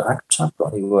where you go, I haven't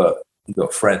got any work. You've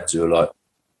got friends who are like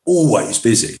always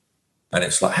busy. And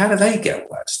it's like, how do they get all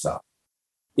that stuff?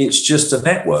 It's just a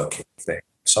networking thing.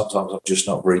 Sometimes I'm just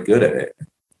not very good at it.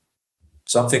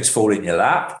 Some things fall in your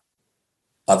lap.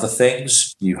 Other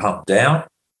things you hunt down.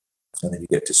 And then you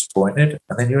get disappointed,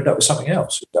 and then you end up with something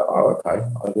else. You go, okay,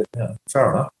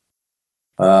 fair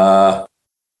enough.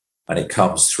 And it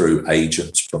comes through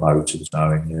agents, promoters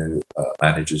knowing you,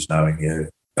 managers knowing you,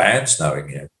 bands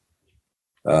knowing you.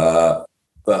 But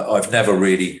I've never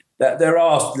really. There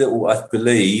are little, I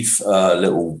believe,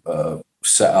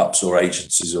 setups or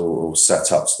agencies or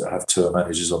setups that have tour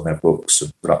managers on their books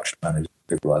and production managers,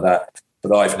 people like that.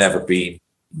 But I've never been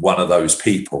one of those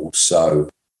people, so.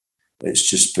 It's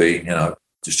just been,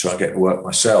 just trying to get to work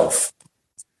myself,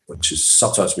 which has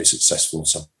sometimes been successful,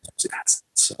 sometimes it hasn't.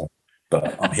 So,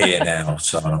 but I'm here now,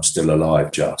 so I'm still alive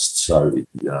just. So,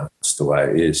 that's the way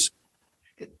it is.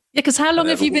 Yeah, because how long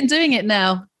have you been doing it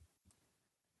now?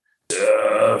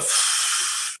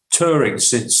 Touring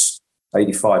since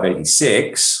 85,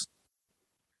 86,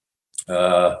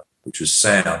 which was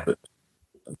sound. But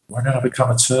when did I become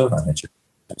a tour manager?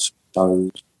 I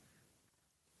suppose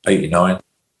 89.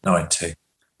 90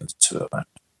 as a tour man.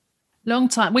 Long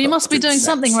time. Well, you must be doing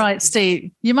something right,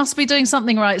 Steve. You must be doing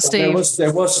something right, Steve.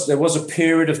 There was a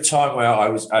period of time where I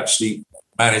was actually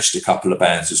managed a couple of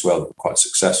bands as well that were quite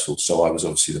successful. So I was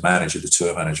obviously the manager, the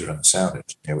tour manager, and the sound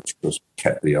engineer, which of course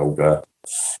kept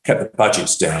the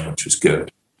budgets down, which was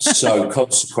good. So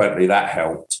consequently, that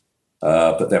helped.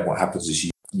 But then what happens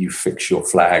is you fix your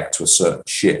flag to a certain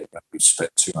ship, and we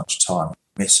spent too much time,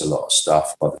 miss a lot of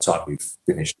stuff. By the time we've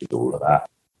finished with all of that.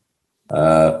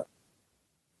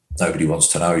 Nobody wants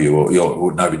to know you,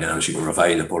 or nobody knows you're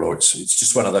available, or it's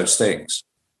just one of those things.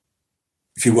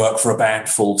 If you work for a band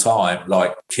full time,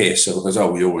 like Kiss, everyone goes, "Oh,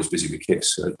 we're always busy with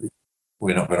Kiss. So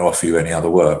we're not going to offer you any other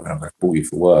work. We're not going to call you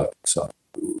for work." So,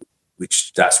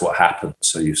 that's what happens.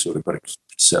 So you sort of got to keep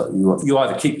yourself. You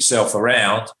either keep yourself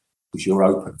around because you're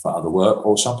open for other work,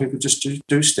 or some people just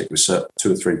do stick with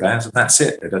 2 or 3 bands, and that's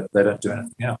it. They don't do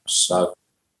anything else. So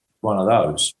one of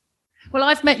those. Well,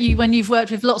 I've met you when you've worked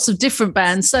with lots of different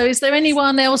bands. So is there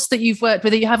anyone else that you've worked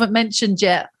with that you haven't mentioned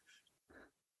yet?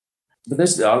 But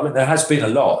there has been a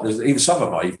lot. Even some of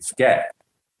them I even forget.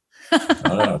 I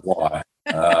don't know why.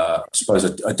 I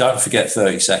suppose I don't forget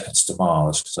 30 Seconds to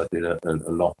Mars because I did a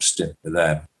long stint with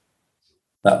them.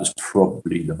 That was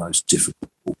probably the most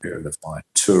difficult period of my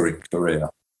touring career.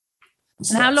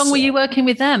 And how long were you working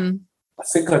with them? I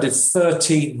think I did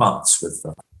 13 months with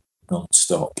them,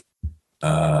 non-stop.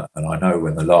 And I know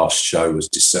when the last show was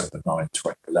December 9,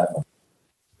 2011,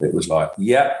 it was like,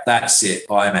 yep, that's it.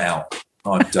 I'm out.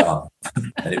 I'm done.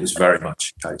 And it was very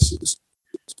much a case. It was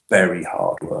very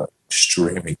hard work,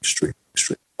 extremely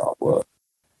hard work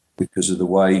because of the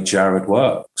way Jared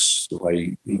works, the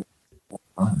way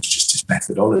it's just his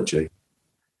methodology.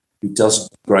 He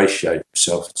doesn't ingratiate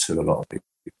himself to a lot of people.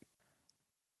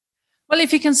 Well,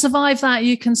 if you can survive that,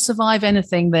 you can survive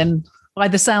anything then, by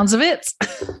the sounds of it.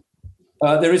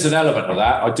 There is an element of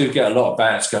that. I do get a lot of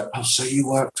bands go, "Oh, so you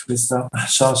worked with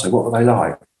so-and-so, what were they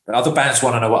like?" And other bands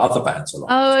want to know what other bands are like.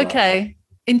 Oh, okay.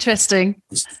 Interesting.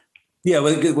 Yeah,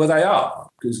 well, they are.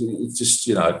 Because it's just,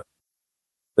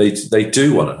 they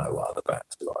do want to know what other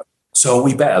bands are like. So are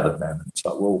we better than them? And it's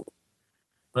like, well,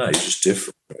 no, you're just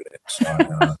different, really.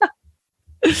 So,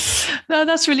 No,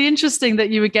 that's really interesting that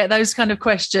you would get those kind of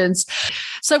questions.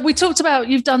 So we talked about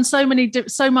you've done so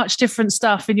much different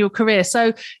stuff in your career.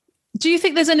 So do you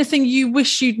think there's anything you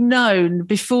wish you'd known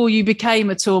before you became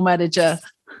a tour manager?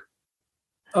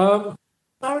 No,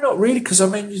 not really, because I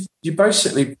mean, you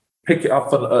basically pick it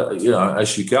up,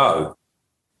 as you go.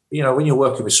 When you're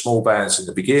working with small bands in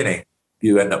the beginning,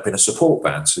 you end up in a support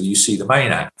band, so you see the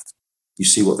main act, you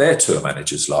see what their tour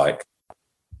manager's like.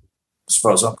 As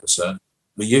far as I'm concerned,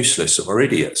 we're useless and we're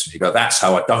idiots, and you go, "That's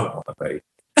how I don't want to be."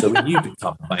 So when you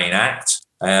become the main act,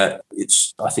 I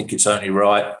think it's only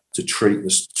right to treat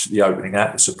the opening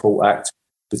act, the support act,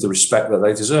 with the respect that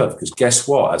they deserve. Because guess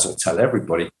what? As I tell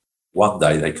everybody, one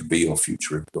day they could be your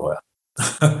future employer.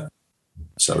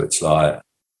 So it's like,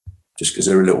 just because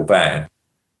they're a little band,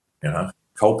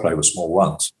 Coldplay were small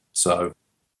ones. So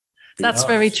that's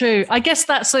very true. I guess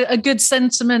that's a good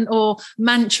sentiment or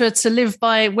mantra to live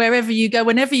by wherever you go,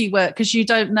 whenever you work, because you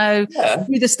don't know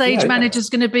who the stage manager's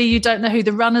going to be. You don't know who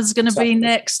the runner's going to be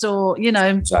next, or,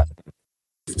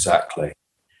 Exactly.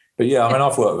 But yeah, I mean,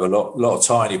 I've worked with a lot of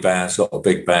tiny bands, a lot of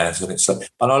big bands, and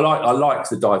I like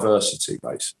the diversity,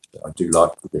 basically. I do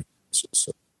like the differences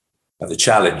and the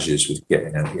challenges with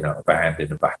getting a band in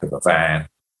the back of a van,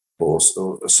 or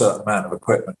a certain amount of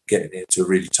equipment, getting into a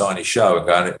really tiny show and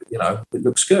going, it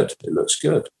looks good. It looks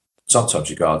good. Sometimes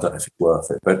you go, I don't know if it's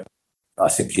worth it, but I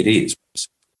think it is.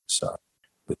 So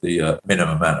with the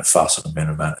minimum amount of fuss and the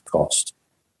minimum amount of cost.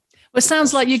 Well, it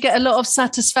sounds like you get a lot of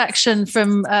satisfaction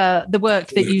from the work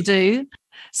that you do.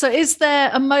 So is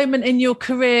there a moment in your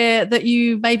career that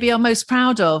you maybe are most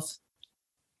proud of?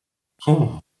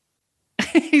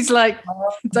 He's like,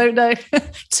 don't know.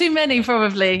 Too many,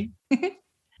 probably.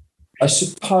 I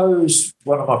suppose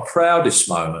one of my proudest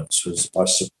moments was,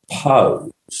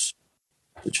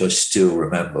 which I still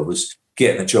remember, was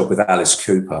getting a job with Alice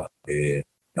Cooper in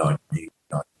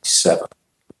 1997.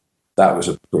 That was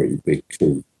a pretty big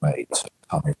coup, mate, to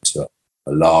come into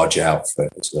a large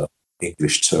outfit as an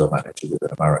English tour manager with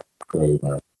an American crew,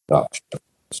 American production.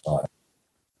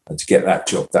 And to get that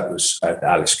job, that was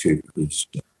Alice Cooper, he's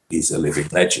a living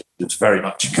legend. It was very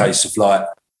much a case of like,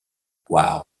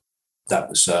 wow, that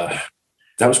was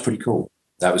pretty cool.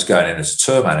 That was going in as a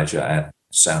tour manager and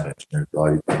sound engineer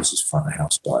guy. That was his front of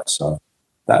house guy. So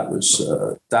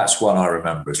that's one I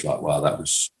remember. It's like, wow, how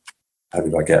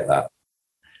did I get that?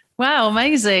 Wow,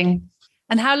 amazing.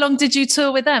 And how long did you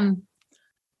tour with them?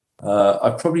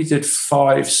 I probably did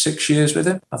 5-6 years with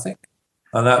him, I think.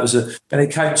 And that was and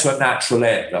it came to a natural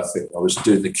end. I think I was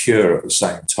doing The Cure at the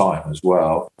same time as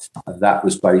well. And that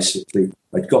was basically,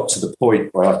 I got to the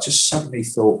point where I just suddenly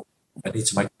thought, I need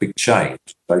to make a big change,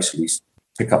 basically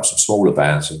pick up some smaller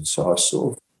bands. And so I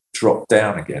sort of dropped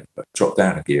down a gear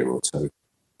or two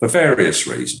for various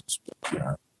reasons,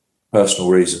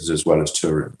 personal reasons as well as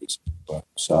touring reasons.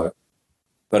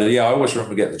 But I always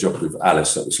remember getting the job with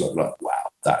Alice. That was like wow,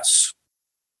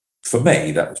 for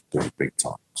me, that was pretty big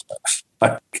time. So,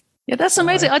 yeah, that's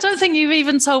amazing. I don't think you've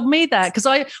even told me that, because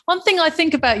one thing I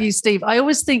think about you, Steve, I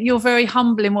always think you're very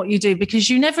humble in what you do, because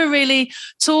you never really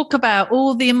talk about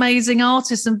all the amazing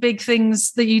artists and big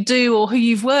things that you do or who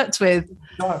you've worked with.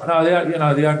 Only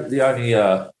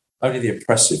the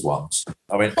impressive ones.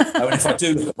 I mean, if I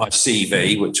do look at my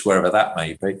CV, which wherever that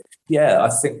may be, I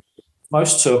think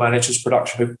most tour managers,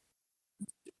 production,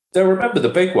 they'll remember the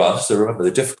big ones, they'll remember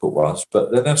the difficult ones,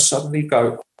 but then they'll suddenly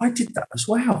go, I did that as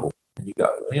well. And you go,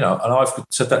 and I've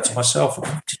said that to myself.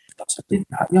 I did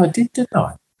that. Yeah, I did, didn't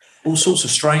I? All sorts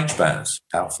of strange bands,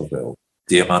 Alphaville,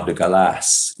 Diamanda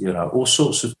Galas, all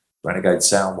sorts of Renegade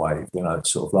Soundwave,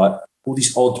 sort of like all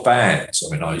these odd bands.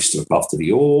 I mean, I used to look after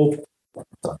the Orb,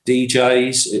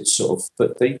 DJs. It's sort of,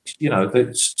 but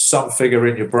there's some figure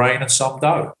in your brain and some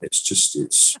don't. I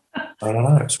don't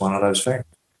know. It's one of those things.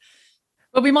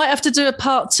 Well, we might have to do a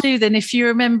part 2 then, if you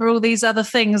remember all these other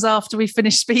things after we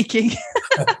finish speaking.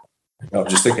 I'm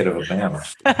just thinking of a man.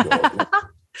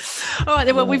 All right,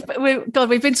 then. Well, we've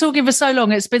been talking for so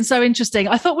long. It's been so interesting.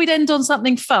 I thought we'd end on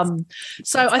something fun.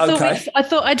 So I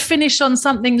thought I'd finish on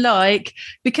something like,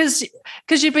 because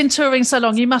you've been touring so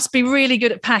long, you must be really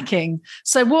good at packing.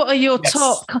 So what are your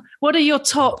top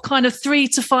kind of 3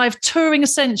 to 5 touring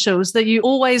essentials that you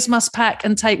always must pack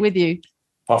and take with you?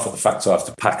 Apart from the fact I have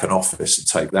to pack an office and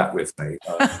take that with me.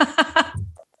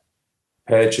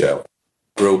 Hair gel,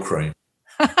 grill cream.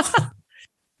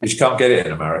 You can't get it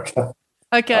in America.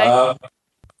 Okay.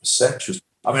 Essentials.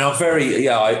 I mean, I'm very,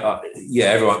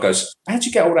 everyone goes, how'd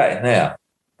you get all that in there?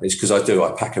 It's because I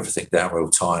pack everything down real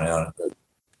tiny.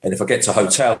 And if I get to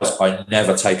hotels, I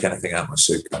never take anything out of my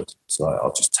suitcase. So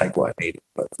I'll just take what I need and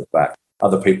put it back.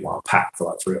 Other people unpack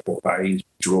for like 3 or 4 bags,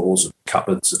 drawers and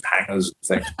cupboards and hangers and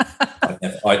things.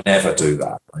 I never do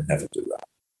that.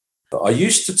 But I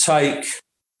used to take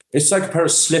a pair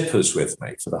of slippers with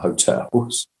me for the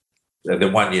hotels. And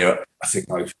then one year, I think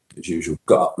I, as usual,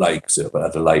 got up late because I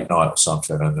had a late night or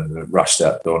something, and then rushed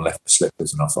out the door and left the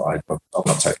slippers. And I thought, I'm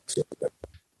not taking the slippers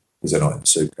because they're not in the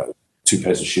suitcase. 2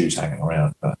 pairs of shoes hanging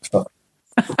around. And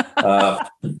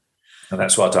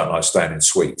that's why I don't like staying in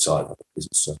suites either,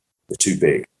 because they're too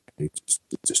big. There's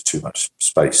just too much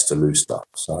space to lose stuff.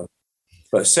 So,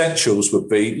 but essentials would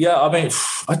be, I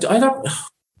don't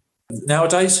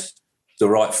nowadays. the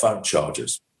right phone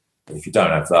chargers. If you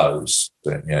don't have those,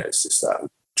 then it's just that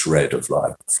dread of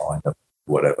like find them,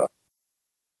 whatever.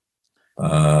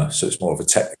 So it's more of a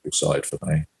technical side for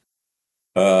me.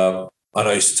 And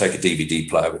I used to take a DVD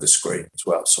player with a screen as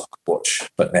well, so I could watch.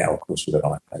 But now, of course, with an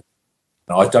iPad.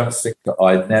 And I don't think that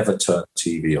I never turn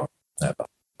TV on, never,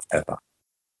 ever.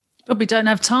 Probably don't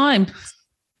have time.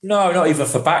 No, not even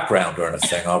for background or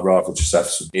anything. I'd rather just have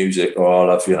some music, or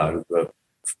I'll have,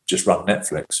 just run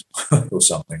Netflix or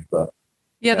something. But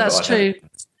yeah, that's true.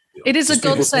 It is a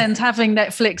godsend having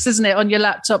Netflix, isn't it, on your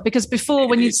laptop? Because before,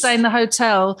 when you'd stay in the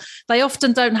hotel, they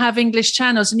often don't have English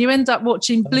channels, and you end up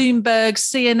watching Bloomberg,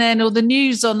 CNN, or the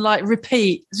news on like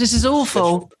repeat. This is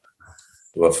awful.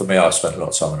 Well, for me, I spent a lot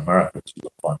of time in America to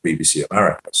find BBC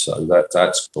America, so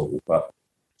that's cool. But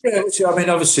yeah, I mean,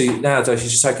 obviously nowadays you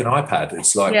just take an iPad.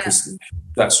 It's like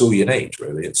that's all you need,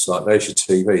 really. It's like there's your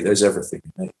TV, there's everything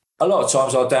you need. A lot of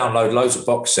times I'll download loads of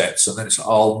box sets, and then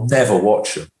I'll never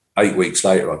watch them. 8 weeks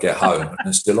later, I get home and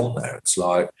they're still on there. It's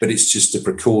like, but it's just a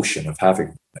precaution of having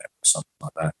them there or something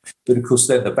like that. But of course,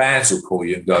 then the bands will call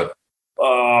you and go,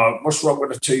 "Oh, what's wrong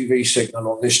with the TV signal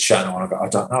on this channel?" And I go, "I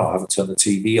don't know. I haven't turned the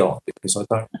TV on because I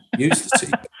don't use the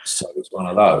TV." So it's one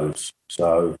of those.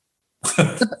 So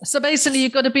basically,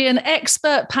 you've got to be an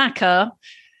expert packer.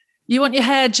 You want your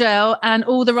hair gel and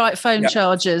all the right phone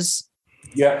chargers.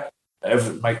 Yeah,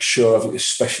 make sure I've got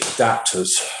special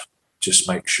adapters. Just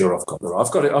make sure I've got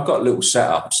little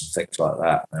setups and things like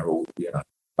that. And they're all,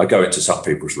 I go into some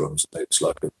people's rooms and it's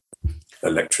like an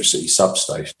electricity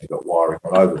substation. They've got wiring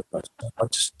all over the place. I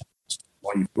just,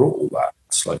 why you brought all that?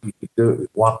 It's like you could do it with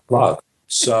one plug.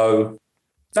 So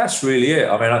that's really it.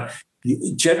 I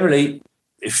mean, generally,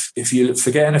 if you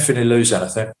forget anything and lose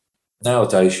anything,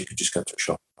 nowadays you could just go to a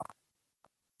shop.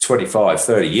 25,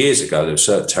 30 years ago, there were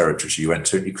certain territories you went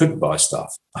to and you couldn't buy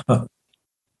stuff.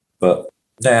 But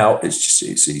now it's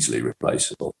easily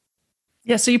replaceable.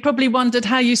 Yeah, so you probably wondered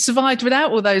how you survived without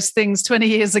all those things 20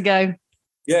 years ago.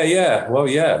 Yeah. Well,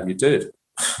 yeah, you did.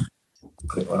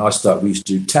 When I started, we used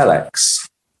to do telex,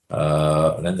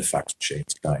 and then the fax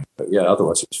machines came. But yeah,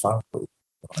 otherwise it was phone calls.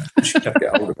 You never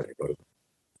get hold of anybody.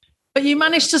 But you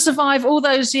managed to survive all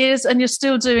those years, and you're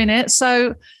still doing it.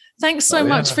 So thanks so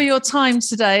much for your time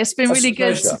today. It's been really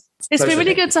good. It's been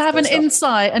really good to have an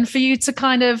insight and for you to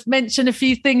kind of mention a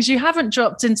few things you haven't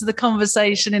dropped into the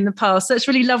conversation in the past. So it's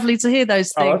really lovely to hear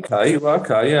those things.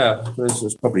 Okay, yeah.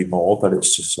 There's probably more, but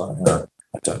it's just like,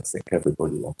 I don't think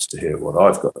everybody wants to hear what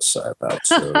I've got to say about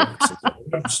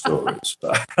stories.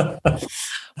 But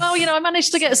well, I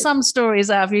managed to get some stories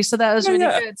out of you, so that was really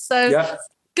good. So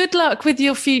good luck with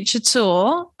your future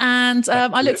tour, and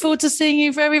I look forward to seeing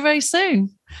you very, very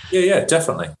soon. Yeah,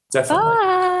 definitely.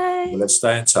 Bye. Well, let's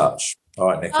stay in touch. All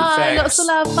right, Nikki. Bye. Thanks. Lots of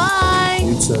love. Bye.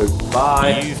 You too.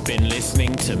 Bye. You've been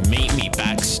listening to Meet Me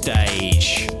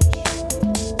Backstage.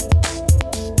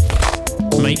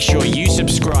 Make sure you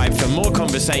subscribe for more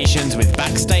conversations with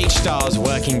backstage stars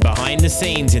working behind the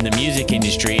scenes in the music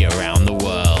industry around the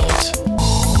world.